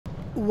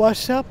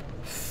What's up,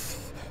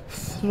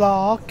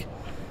 flock?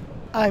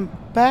 I'm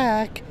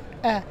back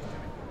at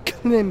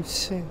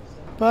Clemson,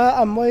 but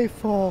I'm waiting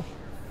for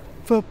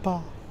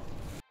football.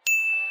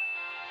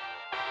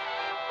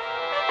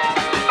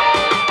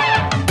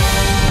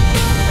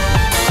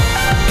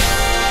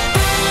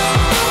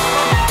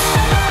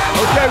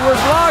 Okay, we're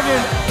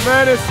vlogging,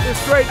 man.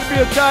 It's great to be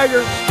a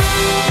Tiger.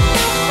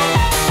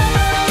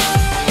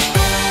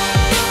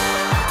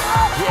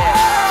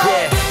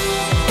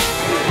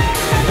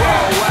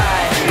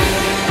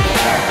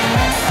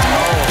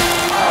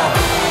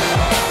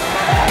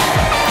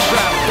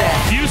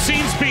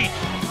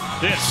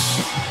 This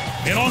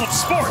in all of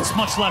sports,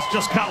 much less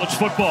just college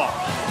football,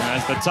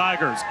 as the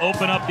Tigers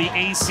open up the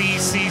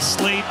ACC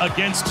slate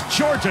against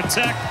Georgia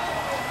Tech.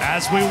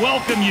 As we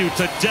welcome you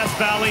to Death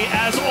Valley,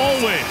 as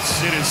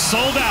always, it is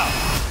sold out,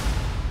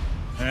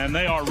 and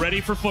they are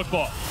ready for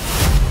football.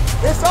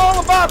 It's all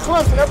about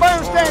Clemson.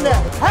 Everybody understand that.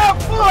 Have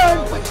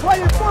fun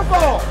playing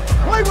football.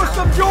 Play with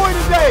some joy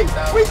today.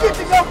 We get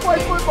to go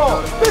play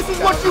football. This is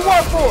what you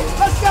work for.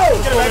 Let's go.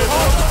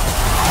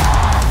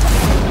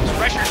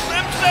 Pressure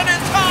Simpson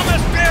and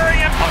Thomas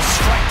burying. A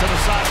strike to the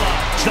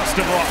sideline.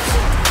 Justin Ross.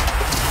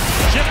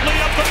 Shipley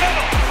up the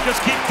middle.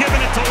 Just keep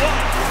giving it to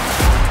one.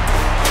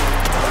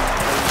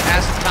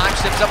 As the time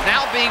steps up,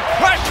 now being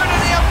pressured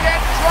and he'll get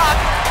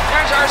dropped.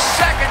 There's our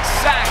second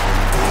sack.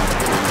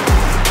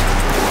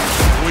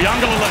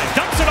 Uyangalele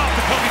dumps it off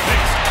to Kobe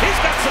Pace. He's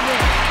got some room.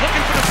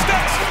 Looking for the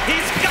steps.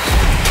 He's got it.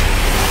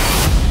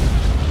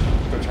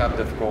 Coach, how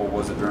difficult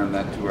was it during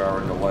that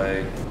 2-hour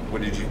delay?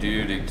 What did you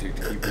do to keep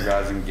you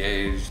guys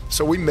engaged?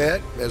 So we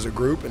met as a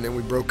group and then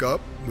we broke up.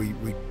 We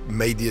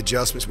made the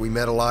adjustments. We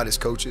met a lot as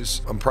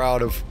coaches. I'm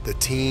proud of the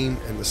team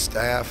and the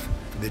staff,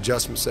 the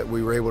adjustments that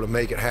we were able to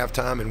make at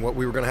halftime and what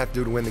we were going to have to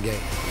do to win the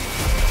game.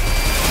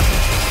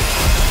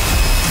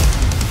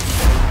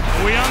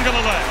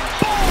 Uyangalele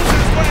bowls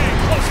his way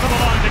close to the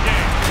line to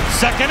gain.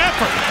 Second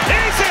effort.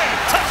 He's in.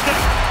 Touchdown.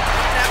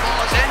 That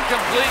ball is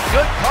incomplete.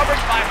 Good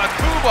coverage by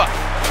Makuba.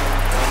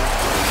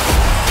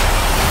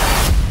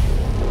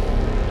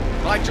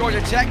 Like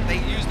Georgia Tech, they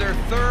use their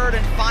third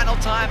and final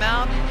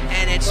timeout,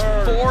 and it's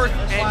fourth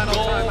and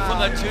goal from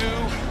the 2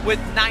 with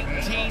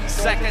 19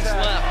 seconds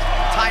left.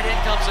 Tight end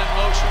comes in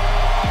motion.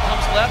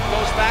 Comes left,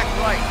 goes back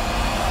right.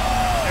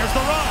 There's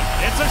the run.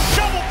 It's a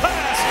shovel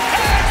pass.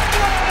 And it's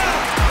thrown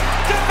out.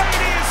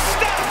 Devaney is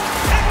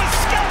stopped. And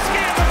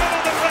Wiskowski in the middle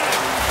of the red.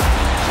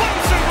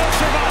 Clemson will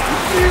survive.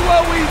 See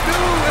what we do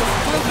with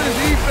Clemson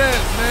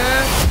defense,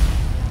 man.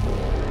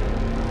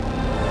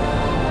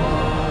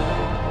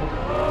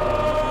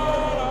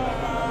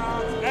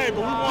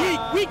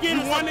 We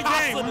won the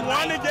game. We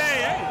won the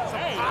game.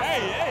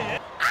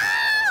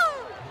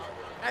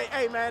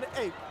 Hey, man.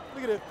 Hey,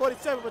 look at this.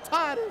 47.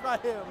 Retire this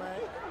right here, man.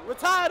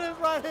 Retire this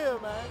right here,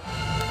 man.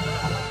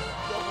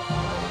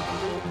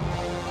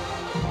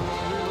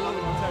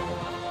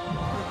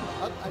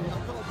 I'm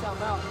calling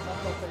time out. I'm going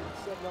to take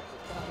 7 up for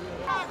time.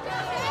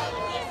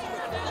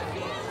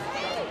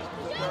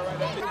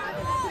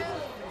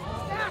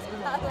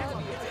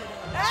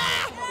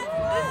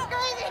 This is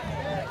crazy.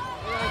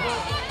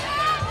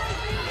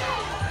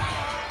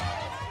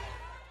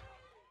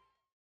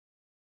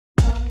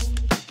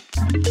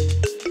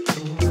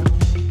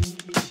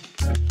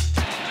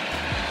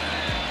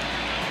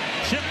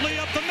 Shipley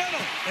up the middle.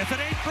 If it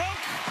ain't broke,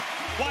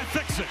 why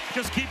fix it?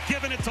 Just keep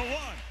giving it to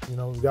one. You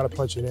know, we got to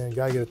punch it in.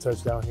 Got to get a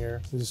touchdown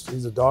here.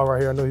 He's a dog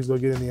right here. I know he's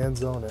going to get in the end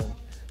zone and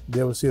be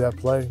able to see that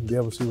play, be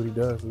able to see what he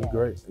does. It was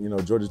great. You know,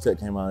 Georgia Tech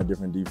came out on a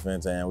different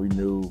defense, and we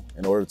knew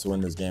in order to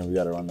win this game, we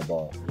got to run the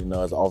ball. You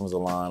know, as an offensive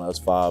line, us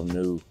 5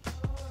 knew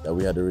that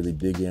we had to really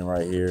dig in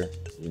right here.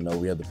 You know,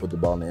 we had to put the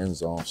ball in the end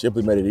zone.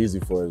 Shipley made it easy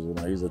for us. You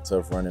know, he's a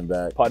tough running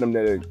back. Putnam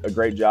did a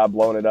great job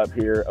blowing it up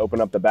here,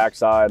 open up the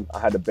backside. I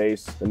had to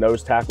base the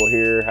nose tackle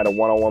here, had a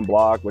one-on-one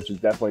block, which is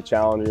definitely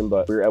challenging,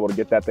 but we were able to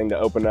get that thing to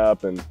open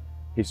up, and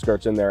he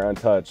skirts in there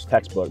untouched.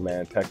 Textbook,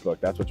 man, textbook.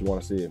 That's what you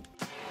want to see.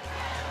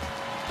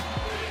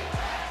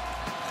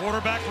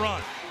 Quarterback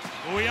run.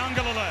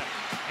 Uyangalele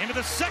into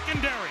the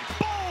secondary.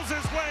 Bowls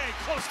his way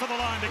close to the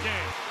line to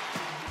gain.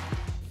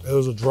 It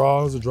was a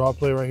draw. It was a draw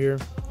play right here.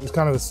 It was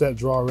kind of a set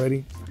draw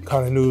already.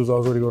 Kind of knew I was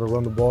already going to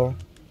run the ball.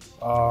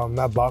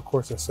 That block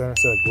course at center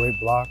set a great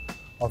block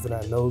off of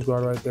that nose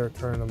guard right there,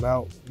 turning them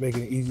out,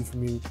 making it easy for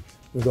me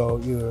to go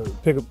either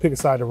pick a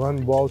side to run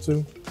the ball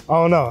to. I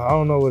don't know. I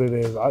don't know what it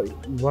is.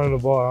 Running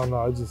the ball, I don't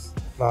know.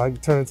 I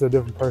turn into a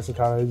different person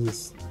kind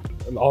of.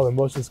 All the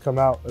emotions come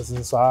out. That's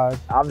inside.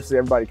 Obviously,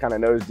 everybody kind of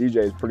knows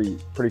DJ is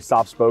pretty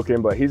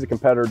soft-spoken, but he's a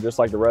competitor just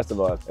like the rest of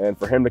us. And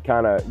for him to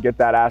kind of get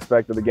that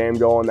aspect of the game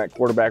going, that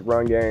quarterback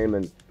run game,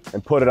 and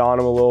put it on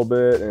him a little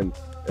bit, and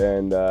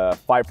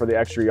fight for the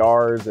extra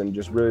yards, and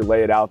just really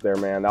lay it out there,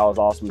 man. That was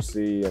awesome to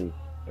see, and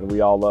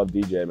we all love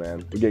DJ,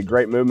 man. We get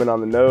great movement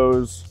on the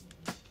nose,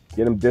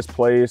 get him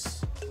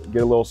displaced,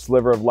 get a little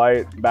sliver of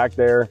light back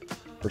there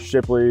for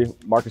Shipley.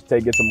 Marcus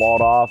Tate gets him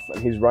walled off,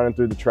 and he's running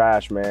through the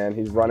trash, man.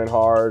 He's running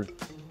hard,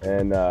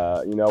 and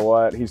you know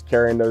what? He's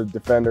carrying those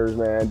defenders,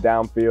 man,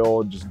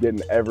 downfield, just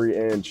getting every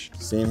inch.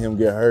 Seeing him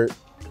get hurt,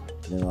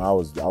 You know, I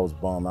was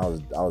bummed.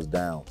 I was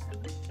down.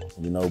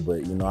 You know,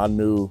 but you know, I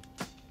knew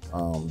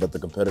that the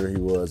competitor he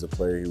was, the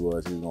player he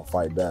was gonna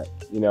fight back.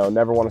 You know,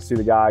 never want to see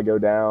the guy go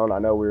down. I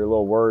know we were a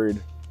little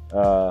worried.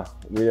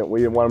 We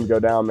didn't want him to go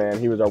down, man.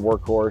 He was our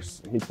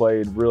workhorse. He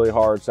played really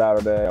hard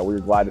Saturday. We were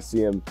glad to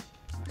see him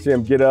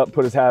get up,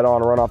 put his hat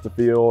on, run off the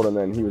field, and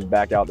then he was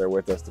back out there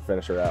with us to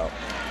finish her out.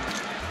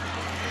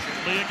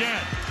 Lee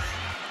again.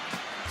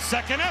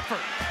 Second effort.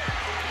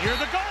 Near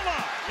the goal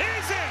line.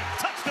 He's in.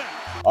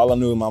 Touchdown. All I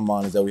knew in my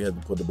mind is that we had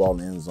to put the ball in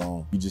the end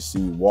zone. You just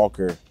see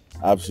Walker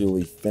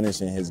absolutely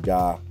finishing his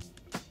guy.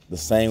 The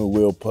same with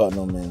Will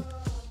Putnam, and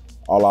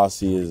all I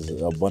see is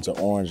a bunch of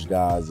orange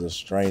guys just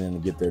straining to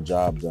get their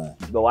job done.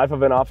 The life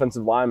of an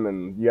offensive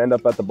lineman, you end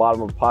up at the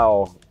bottom of the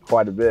pile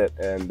quite a bit,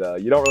 and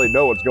you don't really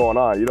know what's going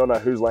on. You don't know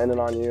who's landing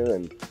on you,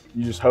 and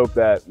you just hope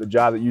that the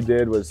job that you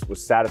did was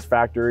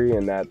satisfactory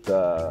and that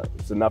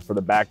it's enough for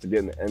the back to get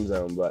in the end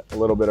zone. But a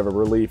little bit of a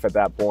relief at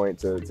that point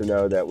to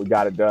know that we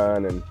got it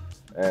done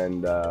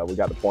and we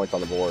got the points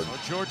on the board.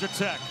 Georgia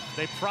Tech,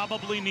 they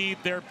probably need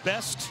their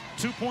best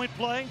two-point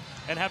play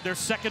and have their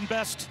second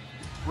best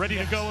ready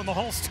to go in the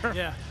holster.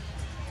 Yeah.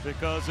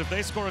 Because if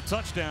they score a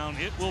touchdown,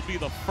 it will be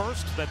the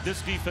first that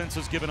this defense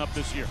has given up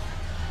this year.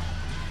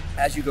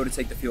 As you go to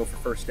take the field for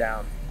first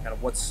down, kind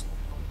of what's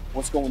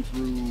going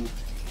through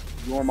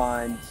your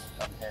mind,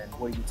 and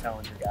what are you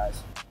telling your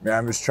guys? Man,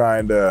 I'm just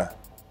trying to,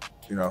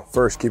 you know,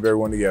 first keep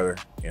everyone together,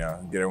 you know,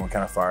 get everyone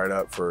kind of fired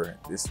up for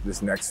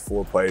this next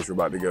 4 plays we're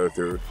about to go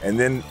through. And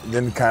then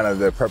kind of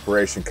the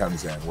preparation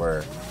comes in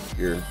where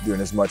you're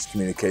doing as much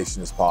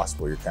communication as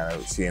possible. You're kind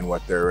of seeing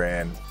what they're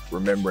in,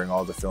 remembering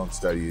all the film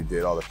study you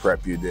did, all the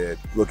prep you did,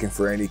 looking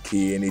for any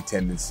key, any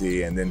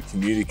tendency, and then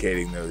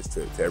communicating those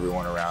to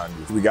everyone around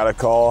you. We got a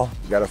call,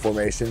 we got a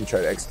formation,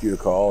 try to execute a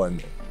call,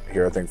 and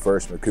here I think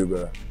first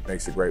Makuba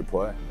makes a great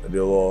play. They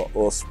do a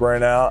little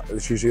sprint out.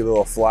 It's usually a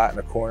little flat in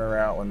the corner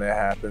route when that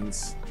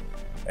happens,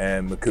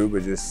 and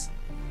Makuba just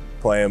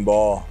playing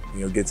ball,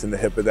 you know, gets in the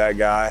hip of that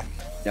guy.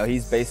 You know,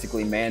 he's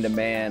basically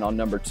man-to-man on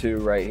number 2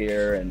 right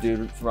here, and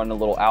dude's running a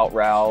little out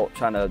route,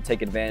 trying to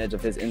take advantage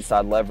of his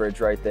inside leverage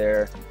right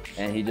there,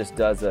 and he just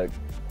does a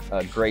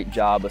great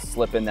job of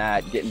slipping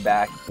that, getting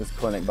back. This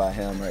clinic by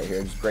him right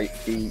here. Just great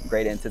feet,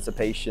 great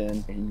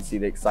anticipation. And you can see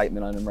the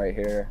excitement on him right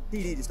here.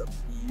 PD just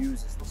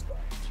abuses this guy.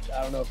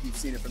 I don't know if you've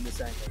seen it from this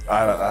angle.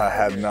 I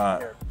have not.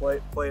 Here,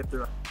 play it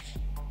through.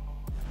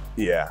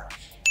 Yeah,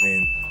 I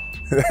mean,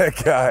 that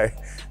guy,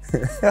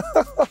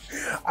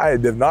 I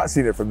have not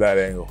seen it from that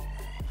angle.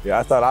 Yeah,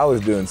 I thought I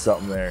was doing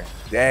something there.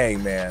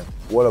 Dang, man,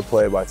 what a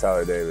play by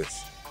Tyler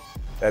Davis.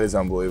 That is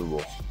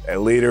unbelievable. A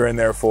leader in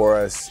there for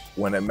us.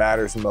 When it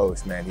matters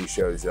most, man, he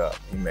shows up.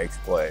 He makes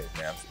plays,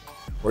 man.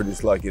 We're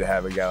just lucky to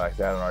have a guy like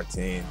that on our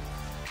team.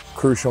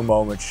 Crucial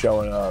moments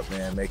showing up,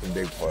 man, making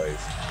big plays.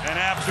 And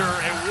after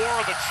a war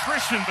of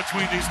attrition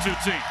between these two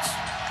teams,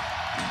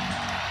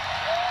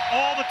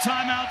 all the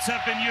timeouts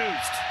have been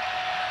used.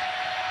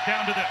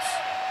 Down to this.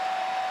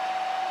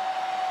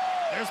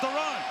 There's the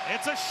run.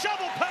 It's a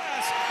shovel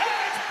pass, and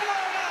it's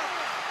blown up.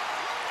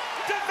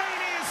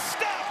 Devaney is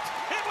stopped.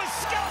 It was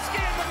Skelski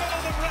in the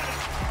middle that read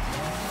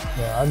it.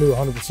 Yeah, I knew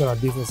 100% our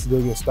defense was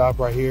going to get stopped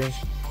right here.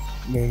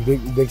 I mean, big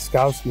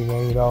Skelski,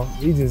 man, you know,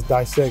 he just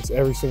dissects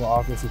every single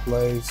offense he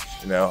plays.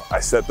 You know, I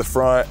set the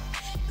front,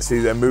 see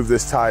them move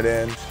this tight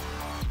end,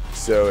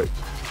 so it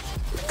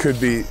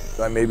could be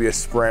like maybe a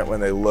sprint when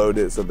they load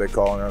it, so they're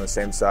calling on the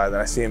same side.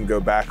 Then I see him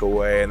go back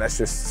away, and that's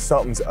just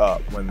something's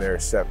up when they're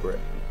separate.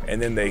 And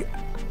then they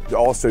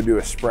also do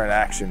a sprint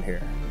action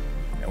here.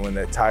 And when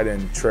the tight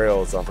end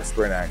trails off a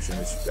sprint action,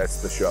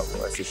 that's the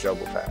shovel. That's the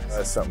shovel pass.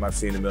 That's something I've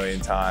seen a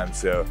million times.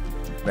 So,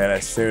 man,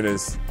 as soon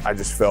as I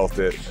just felt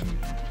it and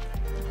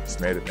just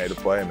made a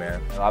play,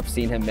 man. I've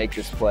seen him make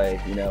this play,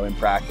 you know, in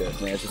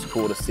practice. Man, it's just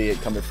cool to see it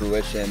come to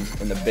fruition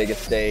in the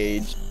biggest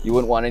stage. You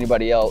wouldn't want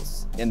anybody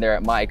else in there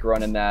at Mike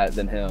running that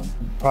than him.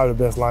 Probably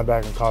the best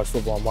linebacker in college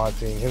football on my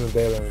team. Him and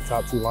Baylor are the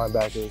top 2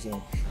 linebackers,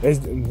 and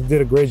they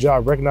did a great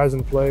job recognizing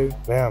the play.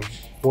 Bam,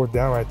 4th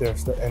down right there,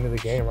 end of the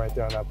game right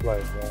there on that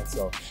play, man.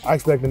 So I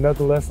expected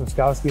nothing less from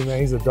Skelski, man.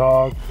 He's a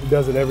dog. He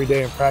does it every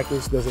day in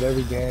practice, does it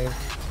every game.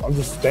 I'm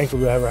just thankful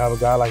to ever have a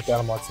guy like that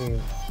on my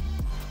team.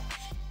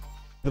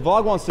 The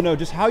vlog wants to know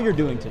just how you're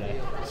doing today.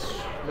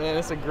 Man,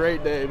 it's a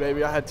great day,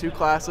 baby. I had 2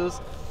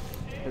 classes.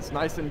 It's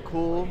nice and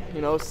cool,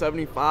 you know,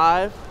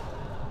 75.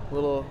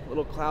 Little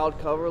cloud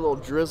cover, a little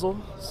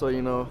drizzle. So,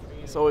 you know,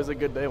 it's always a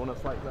good day when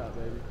it's like that,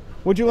 baby.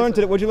 What'd you learn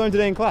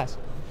today in class?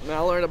 Man,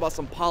 I learned about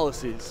some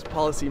policies,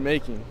 policy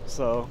making.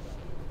 So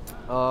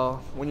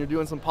when you're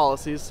doing some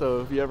policies, so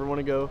if you ever want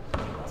to go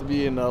to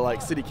be in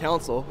like city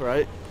council,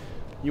 right?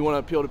 You want to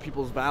appeal to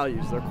people's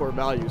values, their core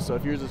values. So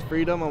if yours is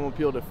freedom, I'm going to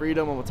appeal to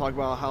freedom. I'm going to talk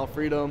about how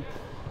freedom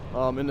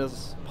in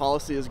this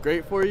policy is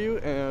great for you.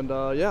 And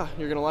yeah,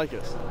 you're going to like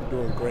it. I'm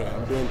doing great.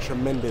 I'm doing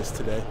tremendous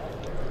today.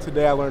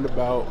 Today I learned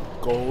about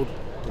gold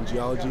and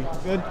geology.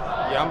 Good?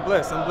 Yeah, I'm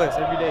blessed.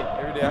 Every day.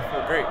 Every day I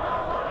feel great.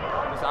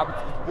 It's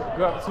a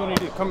good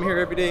opportunity to come here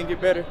every day and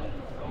get better.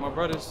 My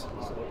brothers,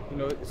 you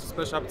know, it's a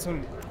special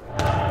opportunity.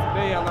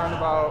 Today I learned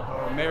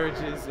about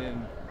marriages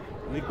and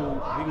legal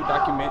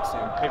documents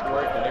and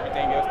paperwork and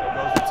everything else that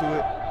goes into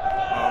it.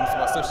 It's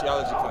my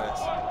sociology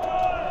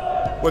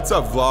class. What's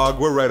up, vlog?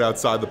 We're right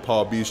outside the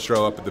Paul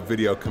Bistro up at the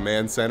Video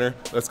Command Center.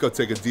 Let's go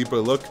take a deeper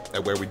look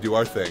at where we do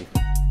our thing.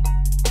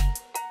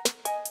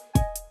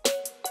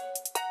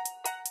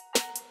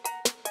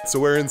 So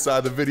we're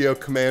inside the Video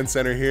Command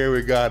Center here.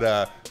 We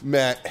got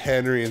Matt,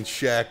 Henry, and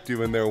Shaq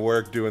doing their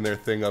work, doing their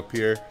thing up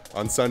here.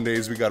 On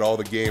Sundays, we got all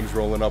the games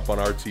rolling up on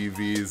our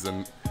TVs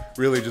and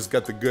really just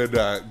got the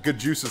good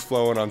juices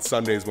flowing on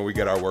Sundays when we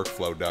get our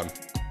workflow done.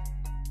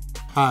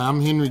 Hi,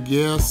 I'm Henry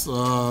Guess.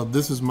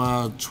 This is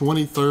my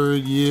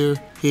 23rd year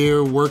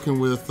here working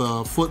with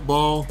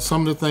football.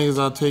 Some of the things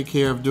I take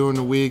care of during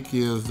the week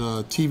is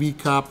TV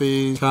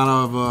copies, kind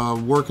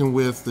of working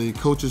with the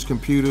coaches'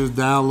 computers,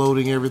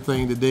 downloading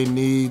everything that they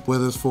need,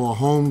 whether it's for a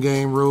home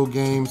game, road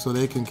game, so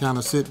they can kind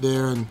of sit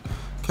there and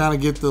kind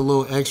of get the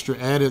little extra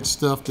added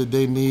stuff that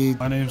they need.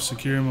 My name is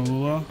Sakir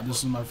Malula. This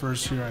is my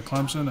first year at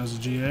Clemson as a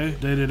GA.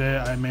 Day to day,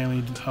 I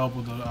mainly help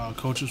with the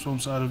coaches film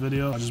side of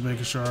video. I'm just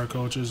making sure our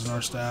coaches and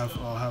our staff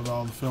have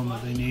all the film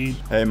that they need.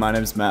 Hey, my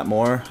name is Matt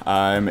Moore.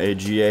 I'm a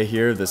GA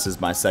here. This is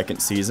my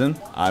second season.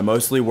 I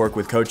mostly work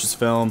with coaches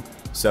film,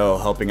 so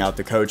helping out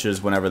the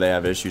coaches whenever they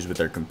have issues with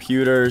their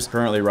computers.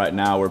 Currently right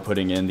now we're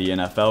putting in the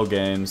NFL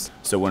games,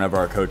 so whenever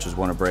our coaches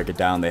want to break it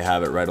down, they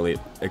have it readily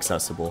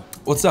accessible.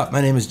 What's up?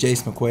 My name is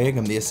Jace McQuaig.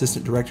 I'm the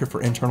Assistant Director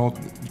for Internal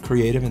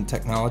Creative and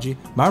Technology.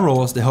 My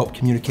role is to help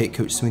communicate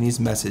Coach Sweeney's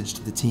message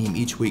to the team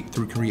each week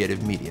through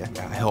creative media.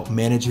 I help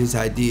manage his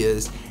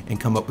ideas and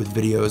come up with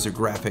videos or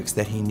graphics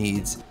that he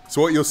needs.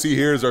 So what you'll see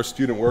here is our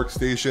student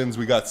workstations.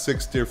 We got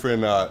 6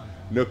 different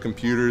Nook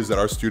computers that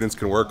our students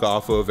can work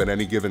off of at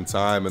any given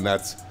time, and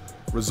that's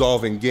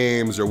resolving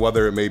games or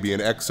whether it may be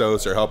an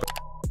Exos or helping.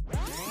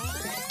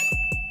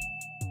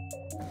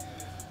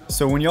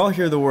 So when y'all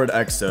hear the word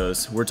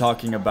Exos, we're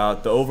talking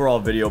about the overall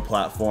video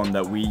platform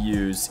that we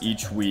use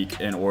each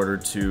week in order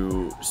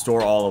to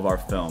store all of our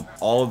film.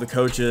 All of the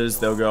coaches,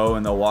 they'll go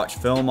and they'll watch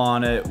film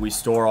on it. We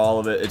store all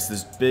of it. It's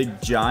this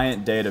big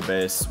giant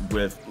database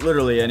with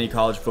literally any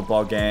college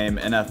football game,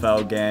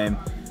 NFL game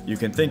you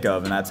can think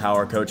of, and that's how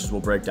our coaches will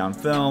break down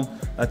film.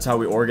 That's how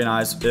we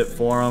organize it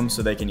for them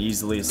so they can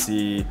easily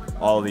see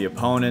all of the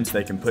opponents.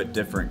 They can put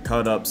different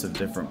cut-ups of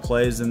different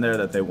plays in there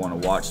that they want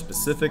to watch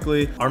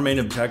specifically. Our main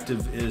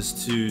objective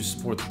is to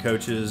support the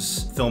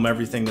coaches, film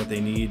everything that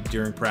they need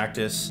during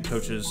practice.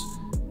 Coaches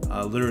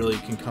literally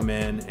can come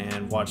in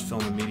and watch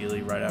film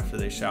immediately right after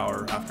they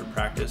shower after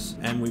practice,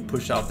 and we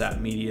push out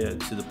that media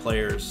to the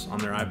players on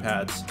their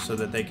iPads so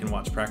that they can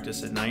watch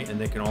practice at night,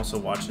 and they can also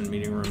watch in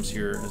meeting rooms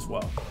here as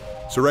well.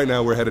 So right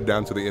now we're headed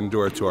down to the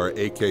indoor to our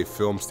AK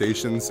film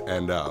stations,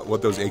 and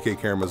what those AK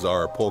cameras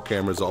are pole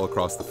cameras all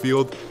across the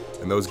field,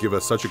 and those give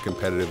us such a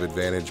competitive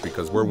advantage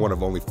because we're one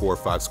of only 4 or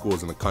 5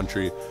 schools in the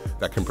country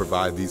that can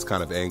provide these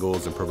kind of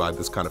angles and provide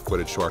this kind of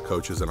footage to our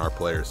coaches and our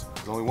players.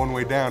 There's only one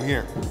way down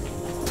here.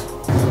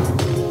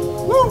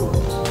 Woo!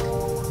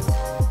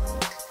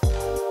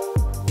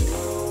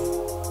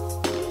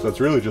 So it's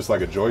really just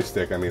like a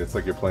joystick. I mean, it's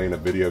like you're playing a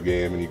video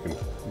game and you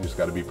just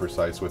got to be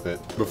precise with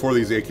it. Before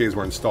these AKs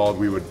were installed,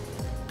 we would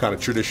kind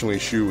of traditionally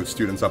shoot with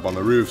students up on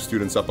the roof,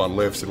 students up on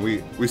lifts, and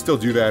we still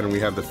do that, and we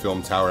have the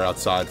film tower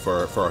outside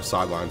for our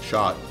sideline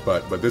shot.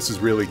 But this has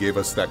really gave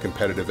us that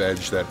competitive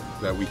edge that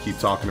we keep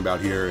talking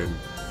about here,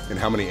 and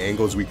how many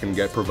angles we can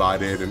get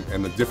provided,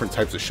 and the different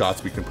types of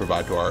shots we can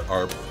provide to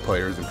our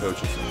players and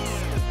coaches.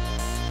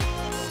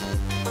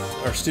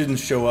 Our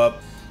students show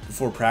up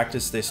before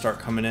practice. They start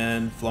coming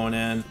in, flowing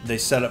in. They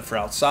set up for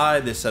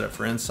outside, they set up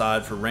for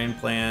inside, for rain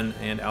plan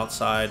and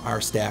outside.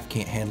 Our staff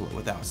can't handle it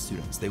without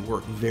students. They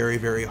work very,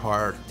 very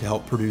hard to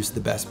help produce the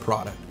best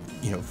product.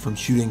 You know, from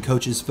shooting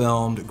coaches'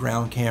 film to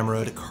ground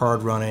camera to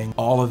card running,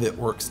 all of it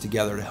works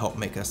together to help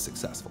make us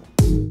successful.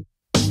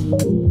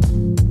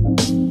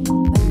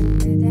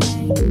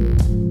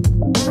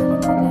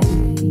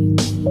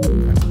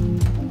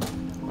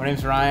 My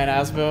name's Ryan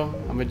Asbill.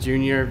 I'm a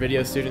junior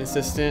video student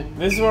assistant.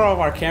 This is where all of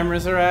our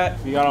cameras are at.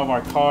 We got all of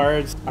our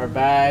cards, our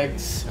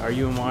bags, our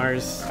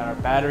UMRs, got our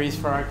batteries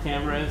for our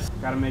cameras.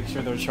 Got to make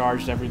sure they're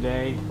charged every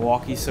day.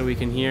 Walkies so we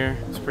can hear.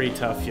 It was pretty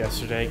tough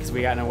yesterday because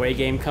we got an away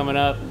game coming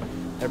up.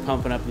 They're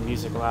pumping up the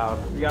music loud.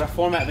 We got to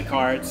format the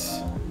cards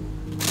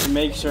to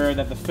make sure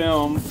that the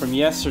film from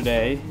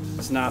yesterday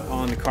is not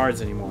on the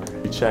cards anymore.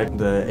 We check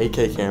the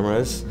AK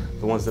cameras,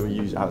 the ones that we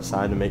use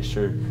outside, to make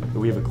sure that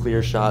we have a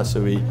clear shot,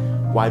 so we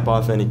wipe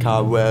off any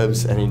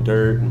cobwebs, any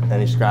dirt,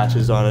 any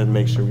scratches on it, and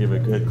make sure we have a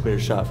good clear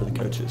shot for the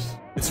coaches.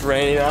 It's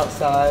raining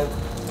outside,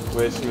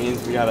 which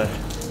means we gotta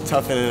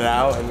toughen it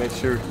out and make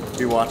sure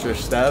we watch our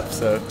steps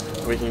so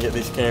we can get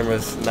these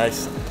cameras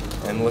nice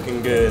and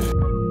looking good.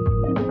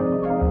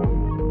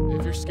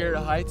 If you're scared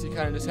of heights, you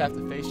kind of just have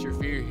to face your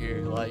fear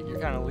here. Like, you're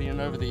kind of leaning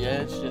over the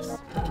edge, just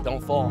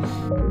don't fall.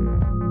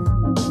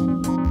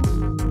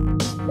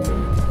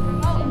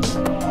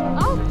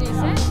 Oh,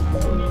 decent.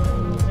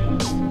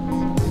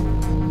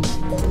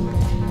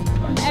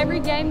 Every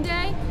game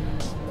day,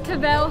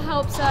 Cavell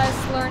helps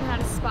us learn how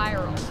to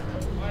spiral.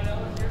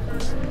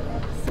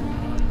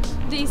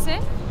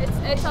 Decent.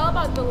 It's all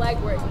about the leg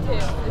work too.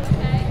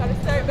 Okay. Got to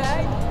start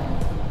back.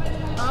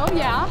 Oh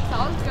yeah,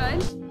 sounds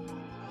good.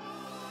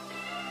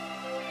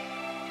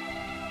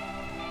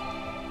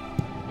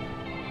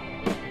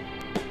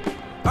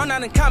 I'm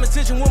not in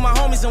competition with my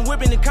homies, I'm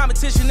whipping the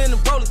competition in the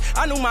rollers.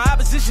 I knew my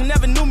opposition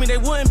never knew me, they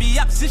wouldn't be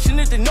opposition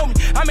if they know me.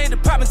 I made a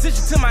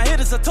proposition to my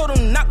hitters, I told them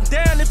to knock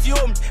them down if you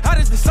owe me. I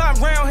just been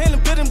sliding around,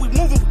 handling bidding, we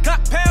moving, we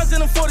got pounds in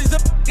them 40s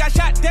up. Got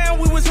shot down,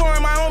 we was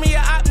whoring my homie a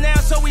op now,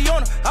 so we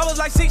on her. I was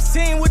like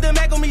 16 with the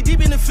Mac on me deep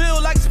in the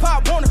field like it's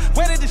Pop Warner.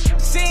 Where did the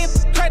scene,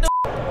 crack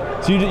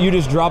the... So you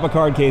just drop a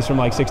card case from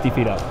like 60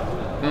 feet up?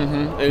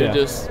 Mm-hmm, and it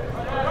just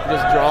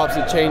drops,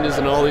 it changes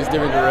in all these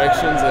different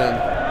directions,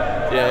 and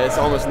yeah, it's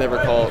almost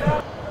never called.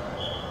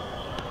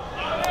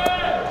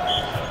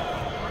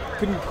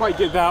 Couldn't quite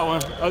get that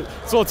one.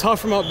 It's a little tough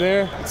from up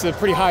there. It's a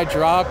pretty high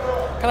drop.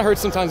 Kind of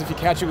hurts sometimes if you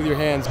catch it with your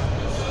hands. I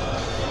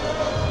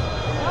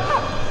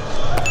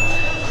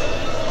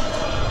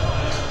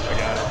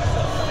got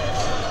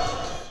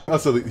it.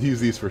 Also, use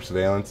these for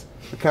surveillance.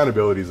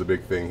 Accountability is a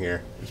big thing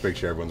here. Just make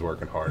sure everyone's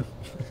working hard.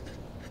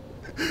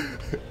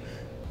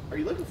 Are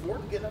you looking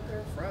forward to getting up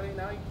there Friday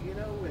night, you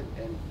know,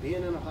 and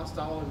being in a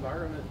hostile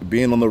environment?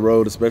 Being on the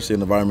road, especially in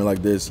an environment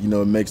like this, you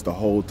know, it makes the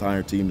whole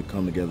entire team to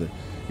come together.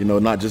 You know,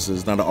 it's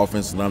not an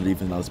offense, it's not a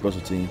defense, not a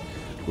special team.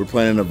 We're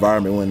playing in an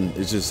environment when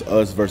it's just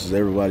us versus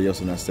everybody else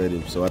in that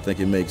stadium. So I think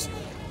it makes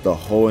the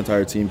whole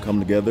entire team come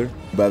together.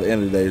 By the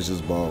end of the day, it's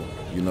just ball.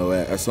 You know,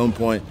 at some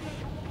point,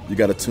 you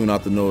got to tune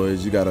out the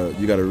noise. You gotta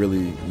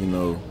really, you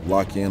know,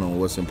 lock in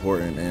on what's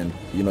important. And,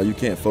 you know, you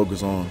can't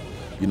focus on,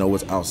 you know,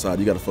 what's outside.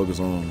 You got to focus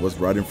on what's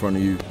right in front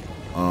of you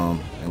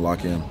and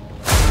lock in.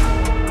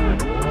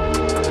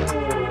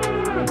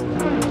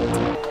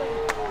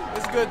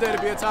 It's a good day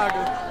to be a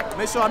Tiger.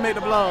 Make sure I make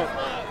the blog.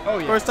 Oh,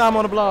 yeah. First time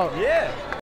on the blog. Yeah.